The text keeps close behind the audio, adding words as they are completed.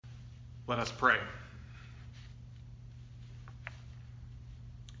Let us pray.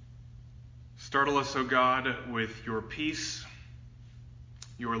 Startle us, O God, with your peace,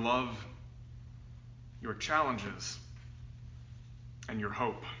 your love, your challenges, and your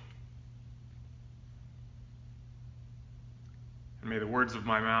hope. And may the words of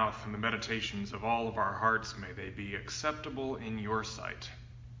my mouth and the meditations of all of our hearts, may they be acceptable in your sight.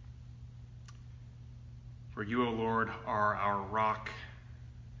 For you, O Lord, are our rock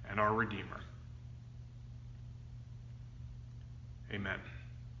and our Redeemer. Amen.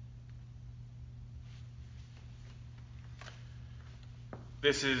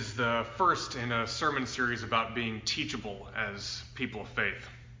 This is the first in a sermon series about being teachable as people of faith.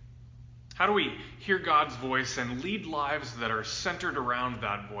 How do we hear God's voice and lead lives that are centered around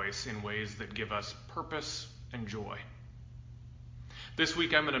that voice in ways that give us purpose and joy? This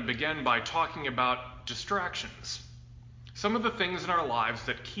week I'm going to begin by talking about distractions. Some of the things in our lives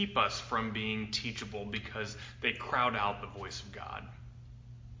that keep us from being teachable because they crowd out the voice of God.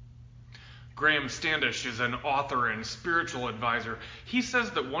 Graham Standish is an author and spiritual advisor. He says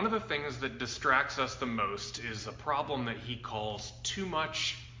that one of the things that distracts us the most is a problem that he calls too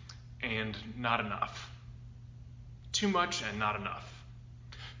much and not enough. Too much and not enough.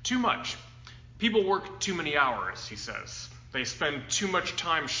 Too much. People work too many hours, he says. They spend too much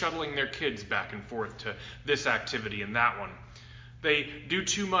time shuttling their kids back and forth to this activity and that one. They do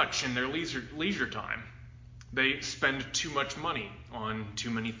too much in their leisure time. They spend too much money on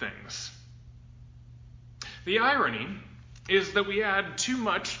too many things. The irony is that we add too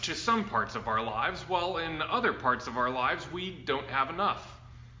much to some parts of our lives, while in other parts of our lives we don't have enough.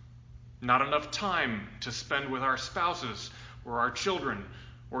 Not enough time to spend with our spouses or our children,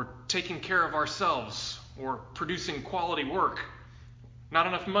 or taking care of ourselves, or producing quality work. Not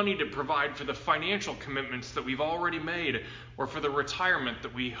enough money to provide for the financial commitments that we've already made, or for the retirement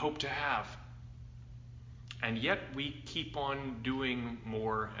that we hope to have. And yet we keep on doing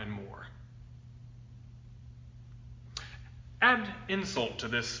more and more. Add insult to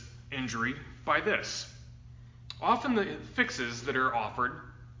this injury by this. Often the fixes that are offered,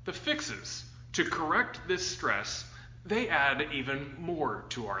 the fixes to correct this stress, they add even more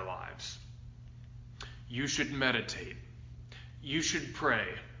to our lives. You should meditate. You should pray.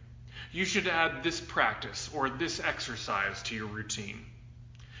 You should add this practice or this exercise to your routine.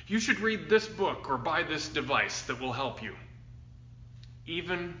 You should read this book or buy this device that will help you.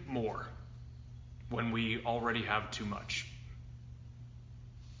 Even more when we already have too much.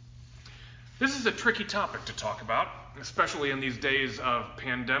 This is a tricky topic to talk about, especially in these days of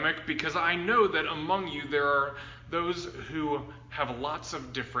pandemic, because I know that among you there are those who have lots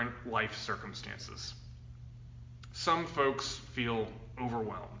of different life circumstances. Some folks feel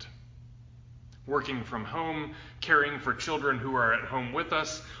overwhelmed. Working from home, caring for children who are at home with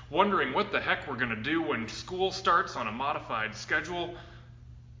us, wondering what the heck we're going to do when school starts on a modified schedule,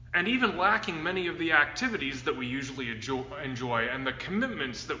 and even lacking many of the activities that we usually enjoy and the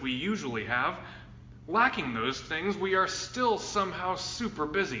commitments that we usually have. Lacking those things, we are still somehow super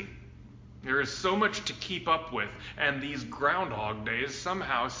busy. There is so much to keep up with, and these Groundhog Days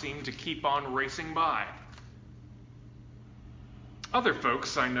somehow seem to keep on racing by. Other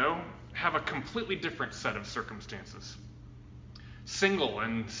folks I know have a completely different set of circumstances. Single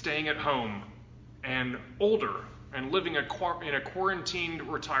and staying at home, and older and living in a quarantined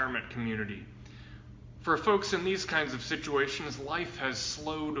retirement community. For folks in these kinds of situations, life has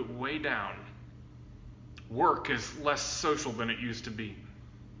slowed way down. Work is less social than it used to be.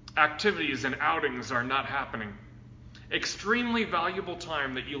 Activities and outings are not happening. Extremely valuable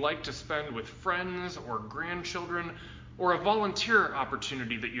time that you like to spend with friends or grandchildren, or a volunteer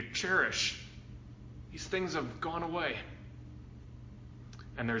opportunity that you cherish, these things have gone away.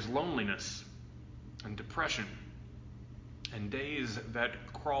 And there's loneliness and depression and days that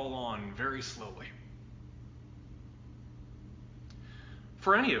crawl on very slowly.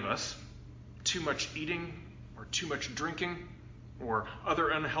 For any of us, too much eating or too much drinking or other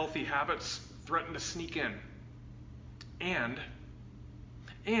unhealthy habits threaten to sneak in.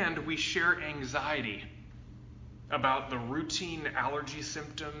 And we share anxiety about the routine allergy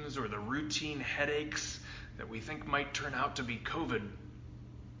symptoms or the routine headaches that we think might turn out to be COVID.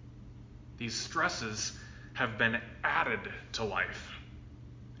 These stresses have been added to life.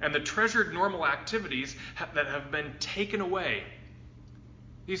 And the treasured normal activities that have been taken away,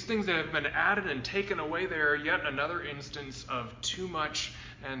 these things that have been added and taken away, they are yet another instance of too much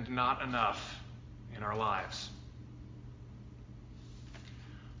and not enough in our lives.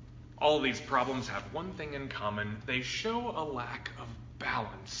 All of these problems have one thing in common. They show a lack of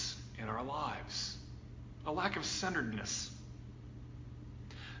balance in our lives, a lack of centeredness.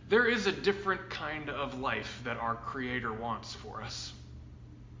 there is a different kind of life that our Creator wants for us.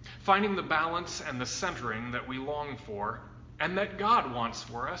 Finding the balance and the centering that we long for and that God wants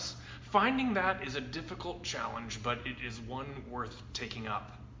for us, finding that is a difficult challenge, but it is one worth taking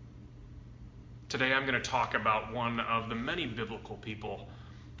up. Today I'm going to talk about one of the many biblical people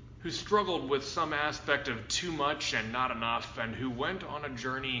who struggled with some aspect of too much and not enough, and who went on a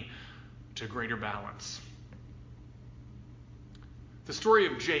journey to greater balance. The story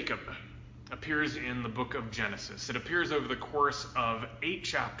of Jacob appears in the book of Genesis. It appears over the course of 8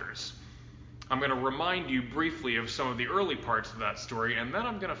 chapters. I'm going to remind you briefly of some of the early parts of that story, and then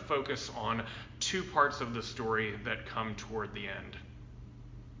I'm going to focus on 2 parts of the story that come toward the end.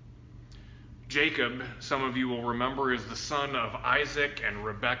 Jacob, some of you will remember, is the son of Isaac and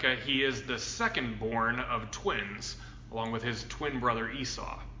Rebekah. He is the second born of twins, along with his twin brother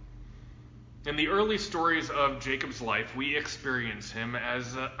Esau. In the early stories of Jacob's life, we experience him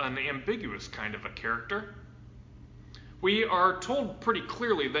as an ambiguous kind of a character. We are told pretty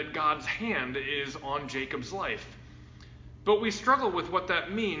clearly that God's hand is on Jacob's life. But we struggle with what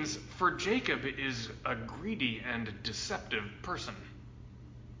that means, for Jacob is a greedy and deceptive person.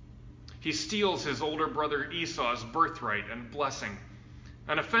 He steals his older brother Esau's birthright and blessing,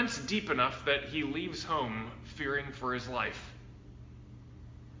 an offense deep enough that he leaves home fearing for his life.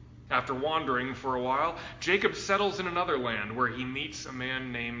 After wandering for a while, Jacob settles in another land where he meets a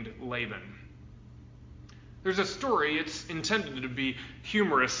man named Laban. There's a story, it's intended to be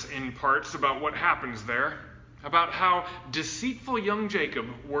humorous in parts, about what happens there, about how deceitful young Jacob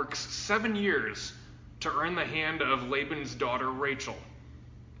works 7 years to earn the hand of Laban's daughter Rachel,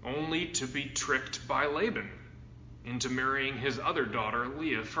 only to be tricked by Laban into marrying his other daughter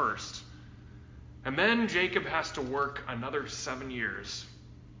Leah first. And then Jacob has to work another 7 years.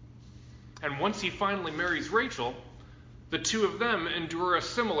 And once he finally marries Rachel, the two of them endure a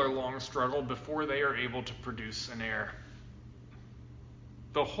similar long struggle before they are able to produce an heir.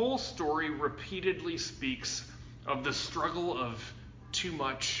 The whole story repeatedly speaks of the struggle of too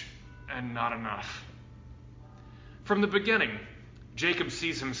much and not enough. From the beginning, Jacob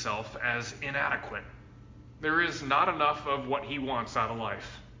sees himself as inadequate. There is not enough of what he wants out of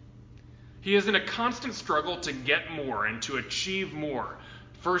life. He is in a constant struggle to get more and to achieve more,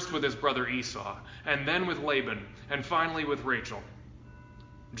 first with his brother Esau, and then with Laban, and finally with Rachel.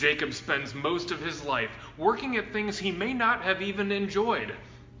 Jacob spends most of his life working at things he may not have even enjoyed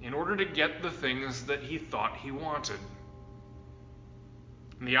in order to get the things that he thought he wanted.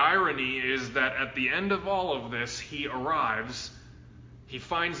 And the irony is that at the end of all of this, he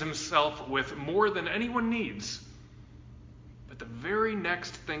finds himself with more than anyone needs. But the very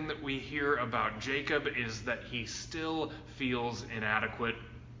next thing that we hear about Jacob is that he still feels inadequate.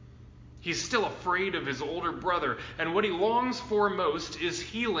 He's still afraid of his older brother, and what he longs for most is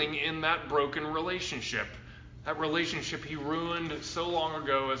healing in that broken relationship, that relationship he ruined so long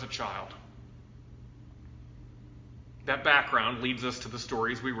ago as a child. That background leads us to the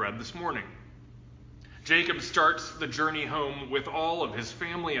stories we read this morning. Jacob starts the journey home with all of his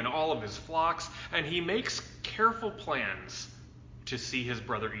family and all of his flocks, and he makes careful plans to see his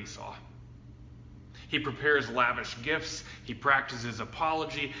brother Esau. He prepares lavish gifts, he practices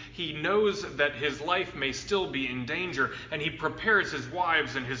apology, he knows that his life may still be in danger, and he prepares his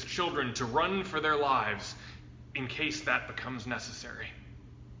wives and his children to run for their lives in case that becomes necessary.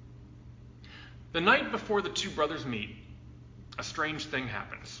 The night before the two brothers meet, a strange thing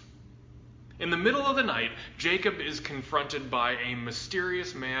happens. In the middle of the night, Jacob is confronted by a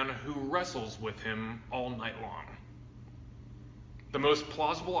mysterious man who wrestles with him all night long. The most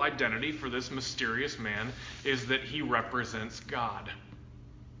plausible identity for this mysterious man is that he represents God.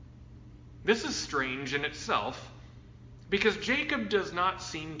 This is strange in itself, because Jacob does not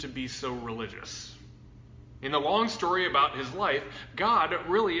seem to be so religious. In the long story about his life, God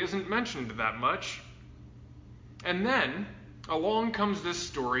really isn't mentioned that much. And then along comes this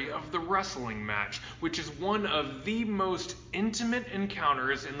story of the wrestling match, which is one of the most intimate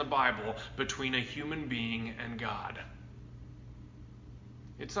encounters in the Bible between a human being and God.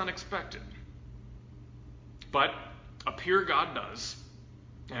 It's unexpected. But appear God does,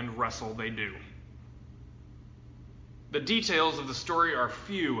 and wrestle they do. The details of the story are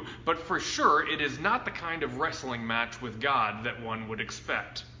few, but for sure it is not the kind of wrestling match with God that one would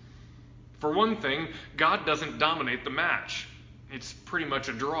expect. For one thing, God doesn't dominate the match. It's pretty much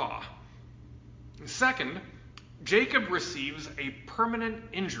a draw. Second, Jacob receives a permanent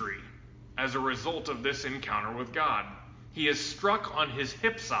injury as a result of this encounter with God. He is struck on his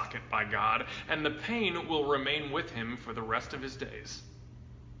hip socket by God, and the pain will remain with him for the rest of his days.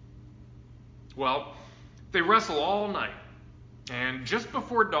 Well, they wrestle all night, And just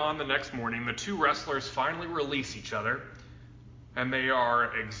before dawn the next morning, the two wrestlers finally release each other, and they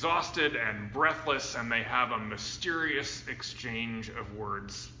are exhausted and breathless, and they have a mysterious exchange of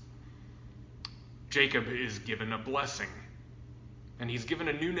words. Jacob is given a blessing, and he's given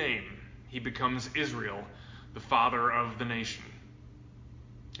a new name. He becomes Israel, the father of the nation.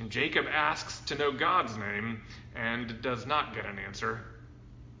 And Jacob asks to know God's name and does not get an answer.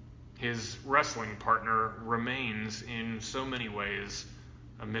 His wrestling partner remains in so many ways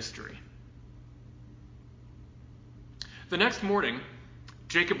a mystery. The next morning,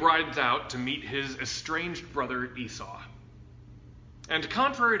 Jacob rides out to meet his estranged brother Esau. And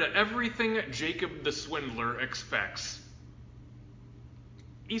contrary to everything Jacob the swindler expects,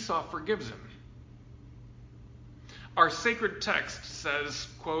 Esau forgives him. Our sacred text says,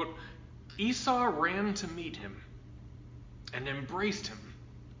 quote, Esau ran to meet him and embraced him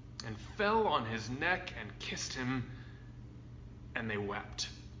and fell on his neck and kissed him, and they wept.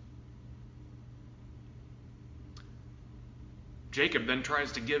 Jacob then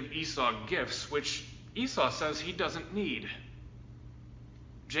tries to give Esau gifts, which Esau says he doesn't need.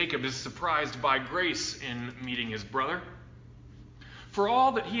 Jacob is surprised by grace in meeting his brother. For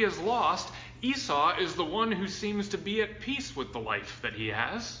all that he has lost, Esau is the one who seems to be at peace with the life that he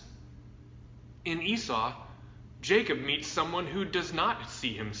has. In Esau, Jacob meets someone who does not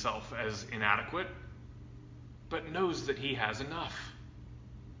see himself as inadequate, but knows that he has enough.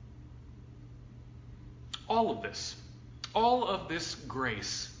 All of this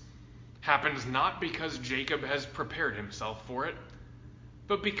grace happens not because Jacob has prepared himself for it,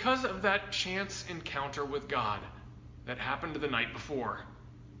 but because of that chance encounter with God that happened the night before,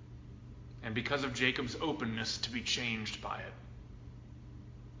 and because of Jacob's openness to be changed by it.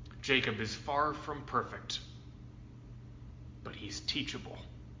 Jacob is far from perfect, but he's teachable.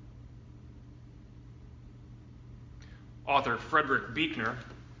 Author Frederick Buechner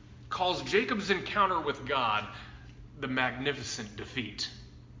calls Jacob's encounter with God the magnificent defeat.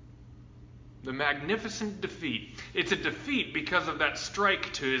 The magnificent defeat. It's a defeat because of that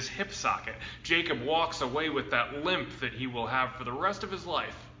strike to his hip socket. Jacob walks away with that limp that he will have for the rest of his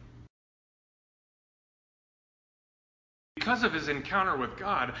life. Because of his encounter with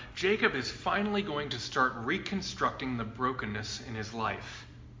God, Jacob is finally going to start reconstructing the brokenness in his life.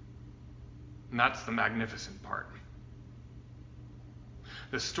 And that's the magnificent part.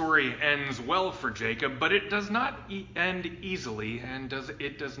 The story ends well for Jacob, but it does not end easily, and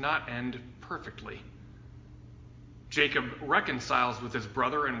it does not end perfectly. Jacob reconciles with his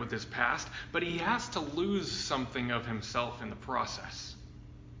brother and with his past, but he has to lose something of himself in the process.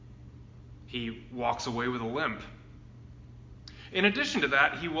 He walks away with a limp. In addition to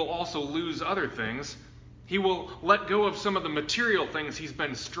that, he will also lose other things. He will let go of some of the material things he's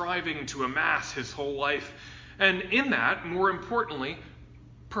been striving to amass his whole life. And in that, more importantly,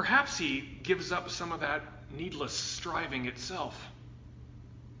 perhaps he gives up some of that needless striving itself.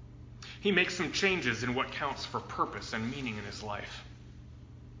 He makes some changes in what counts for purpose and meaning in his life.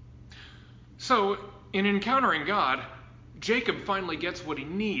 So, in encountering God, Jacob finally gets what he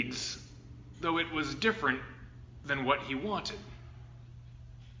needs, though it was different than what he wanted.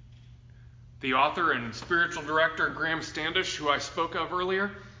 The author and spiritual director Graham Standish, who I spoke of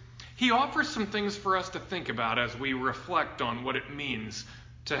earlier, he offers some things for us to think about as we reflect on what it means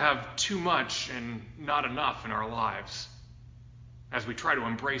to have too much and not enough in our lives, as we try to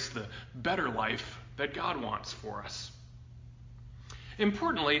embrace the better life that God wants for us.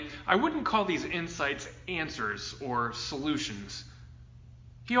 Importantly, I wouldn't call these insights answers or solutions.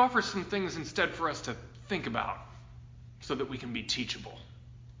 He offers some things instead for us to think about so that we can be teachable.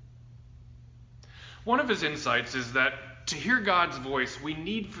 One of his insights is that to hear God's voice, we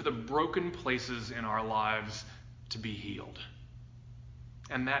need for the broken places in our lives to be healed.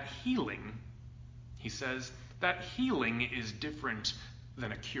 And that healing, he says, that healing is different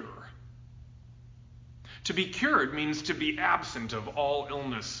than a cure. To be cured means to be absent of all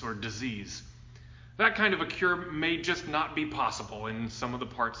illness or disease. That kind of a cure may just not be possible in some of the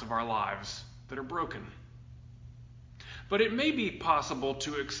parts of our lives that are broken. But it may be possible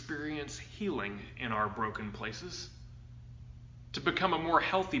to experience healing in our broken places, to become a more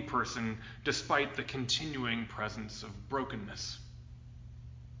healthy person despite the continuing presence of brokenness.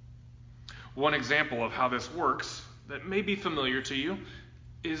 One example of how this works that may be familiar to you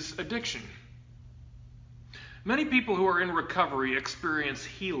is addiction. Many people who are in recovery experience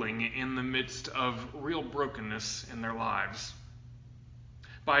healing in the midst of real brokenness in their lives.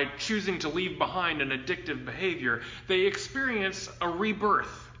 By choosing to leave behind an addictive behavior, they experience a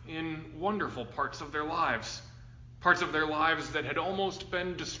rebirth in wonderful parts of their lives that had almost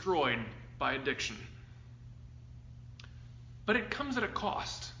been destroyed by addiction. But it comes at a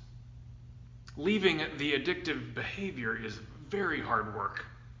cost. Leaving the addictive behavior is very hard work.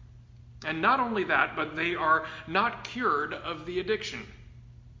 And not only that, but they are not cured of the addiction.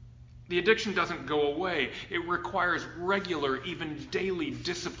 The addiction doesn't go away. It requires regular, even daily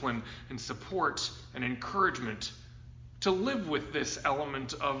discipline and support and encouragement to live with this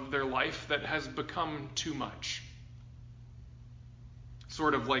element of their life that has become too much.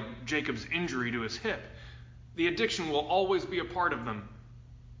 Sort of like Jacob's injury to his hip. The addiction will always be a part of them.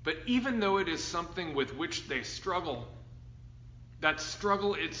 But even though it is something with which they struggle, that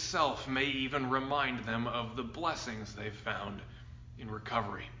struggle itself may even remind them of the blessings they've found in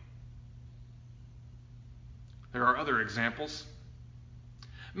recovery. There are other examples.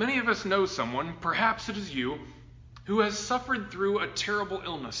 Many of us know someone, perhaps it is you, who has suffered through a terrible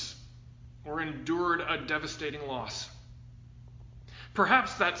illness or endured a devastating loss.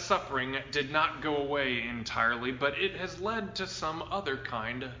 Perhaps that suffering did not go away entirely, but it has led to some other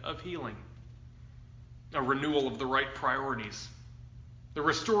kind of healing. A renewal of the right priorities, the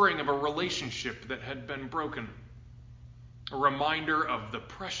restoring of a relationship that had been broken, a reminder of the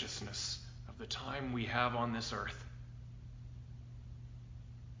preciousness of the time we have on this earth.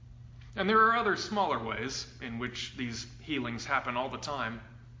 And there are other smaller ways in which these healings happen all the time.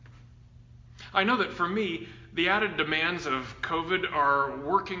 I know that for me, the added demands of COVID are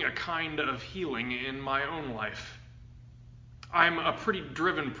working a kind of healing in my own life. I'm a pretty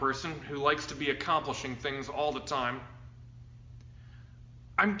driven person who likes to be accomplishing things all the time.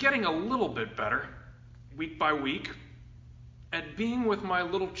 I'm getting a little bit better, week by week, at being with my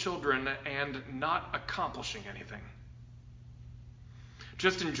little children and not accomplishing anything.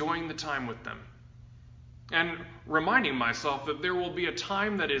 Just enjoying the time with them. And reminding myself that there will be a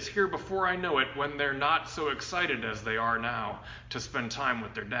time that is here before I know it when they're not so excited as they are now to spend time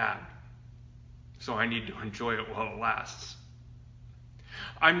with their dad. So I need to enjoy it while it lasts.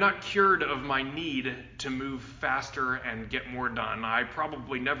 I'm not cured of my need to move faster and get more done. I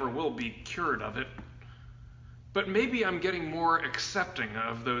probably never will be cured of it. But maybe I'm getting more accepting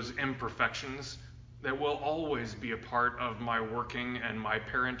of those imperfections that will always be a part of my working and my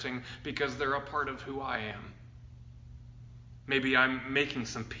parenting because they're a part of who I am. Maybe I'm making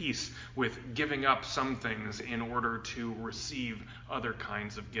some peace with giving up some things in order to receive other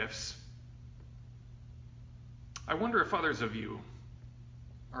kinds of gifts. I wonder if others of you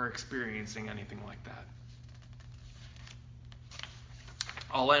are experiencing anything like that.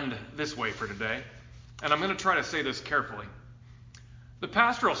 I'll end this way for today, and I'm going to try to say this carefully. The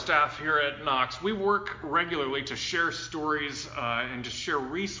pastoral staff here at Knox, we work regularly to share stories and to share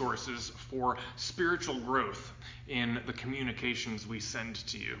resources for spiritual growth in the communications we send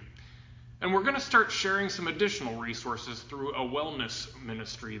to you. And we're going to start sharing some additional resources through a wellness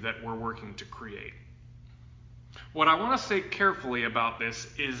ministry that we're working to create. What I want to say carefully about this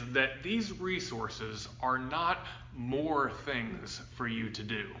is that these resources are not more things for you to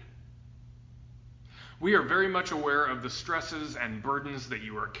do. We are very much aware of the stresses and burdens that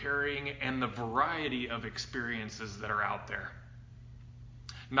you are carrying and the variety of experiences that are out there.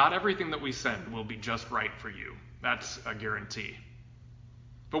 Not everything that we send will be just right for you. That's a guarantee.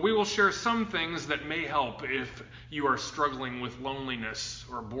 But we will share some things that may help if you are struggling with loneliness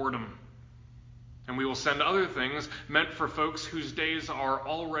or boredom. And we will send other things meant for folks whose days are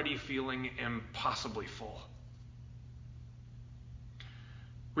already feeling impossibly full.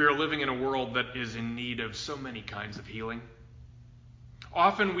 We are living in a world that is in need of so many kinds of healing.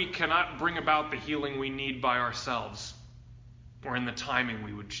 Often we cannot bring about the healing we need by ourselves, or in the timing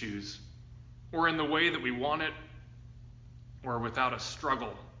we would choose, or in the way that we want it, or without a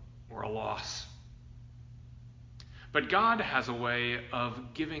struggle or a loss. But God has a way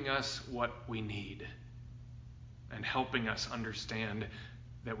of giving us what we need and helping us understand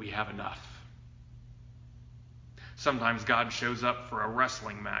that we have enough. Sometimes God shows up for a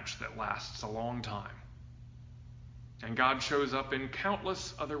wrestling match that lasts a long time. And God shows up in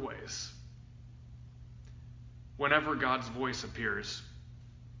countless other ways. Whenever God's voice appears,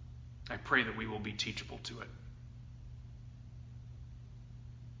 I pray that we will be teachable to it.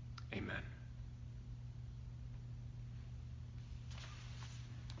 Amen.